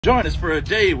Join us for a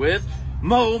day with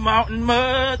Mo Mountain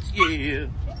Mutts, yeah.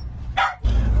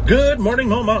 Good morning,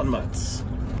 Mo Mountain Mutts.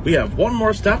 We have one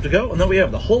more stop to go, and then we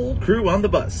have the whole crew on the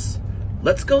bus.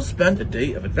 Let's go spend a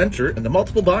day of adventure in the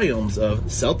multiple biomes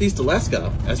of Southeast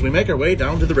Alaska as we make our way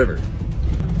down to the river.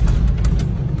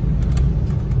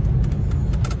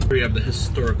 Here we have the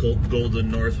historical Golden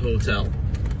North Hotel.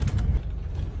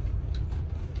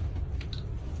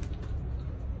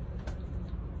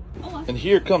 And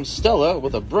here comes Stella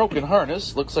with a broken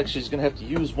harness. Looks like she's gonna have to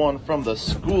use one from the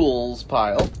school's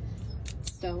pile.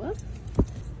 Stella,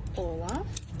 Olaf.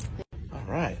 All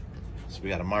right, so we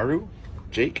got Amaru,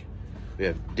 Jake, we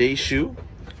have Dayshu,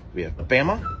 we have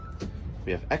Bama,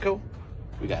 we have Echo,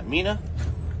 we got Mina,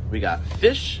 we got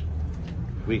Fish,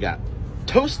 we got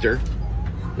Toaster,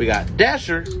 we got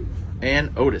Dasher,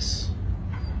 and Otis.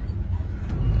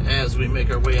 As we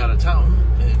make our way out of town,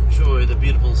 enjoy the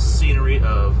beautiful scenery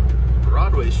of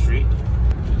Broadway Street.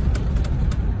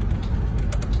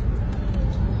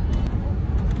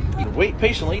 Wait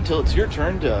patiently till it's your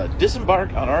turn to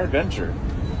disembark on our adventure.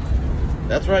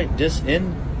 That's right,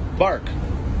 disembark.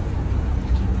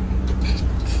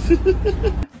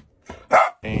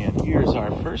 And here's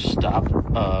our first stop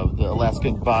of the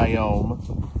Alaskan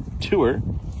biome tour.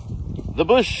 The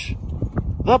bush,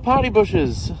 the potty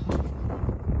bushes.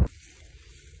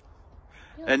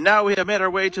 And now we have made our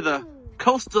way to the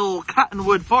coastal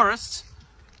cottonwood forest.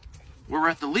 We're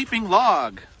at the Leaping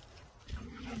Log.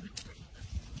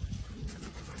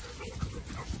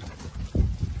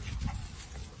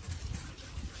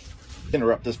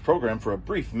 Interrupt this program for a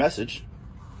brief message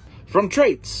from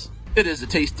Traits. It is a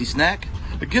tasty snack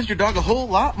that gives your dog a whole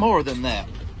lot more than that.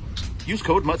 Use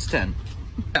code MUTTS10.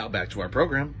 Now back to our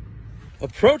program.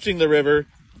 Approaching the river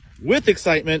with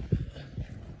excitement.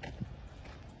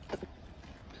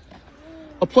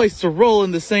 A place to roll in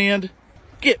the sand,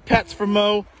 get pets from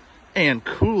Mo, and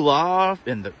cool off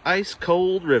in the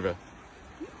ice-cold river.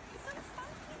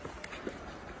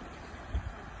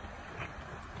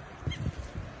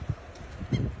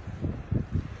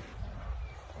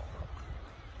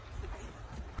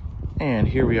 And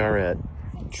here we are at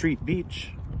Treat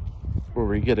Beach, where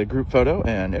we get a group photo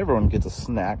and everyone gets a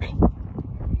snack.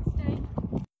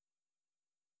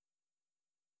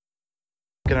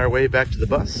 Making our way back to the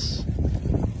bus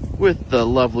with the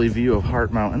lovely view of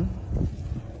Heart Mountain.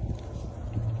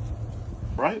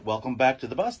 Right, welcome back to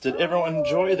the bus. Did everyone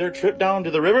enjoy their trip down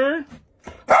to the river?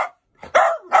 All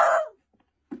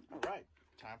right,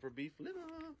 time for beef liver.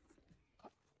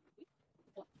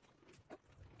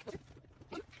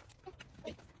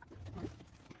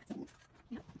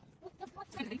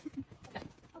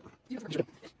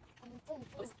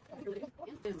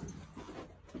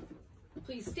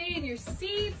 Please stay in your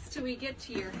seats till we get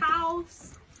to your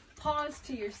house. Pause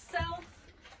to yourself.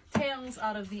 Tails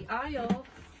out of the aisle.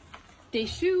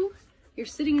 Dayshu, you're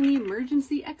sitting in the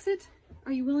emergency exit.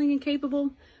 Are you willing and capable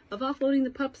of offloading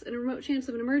the pups in a remote chance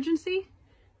of an emergency?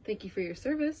 Thank you for your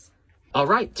service. All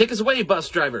right, take us away, bus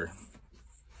driver.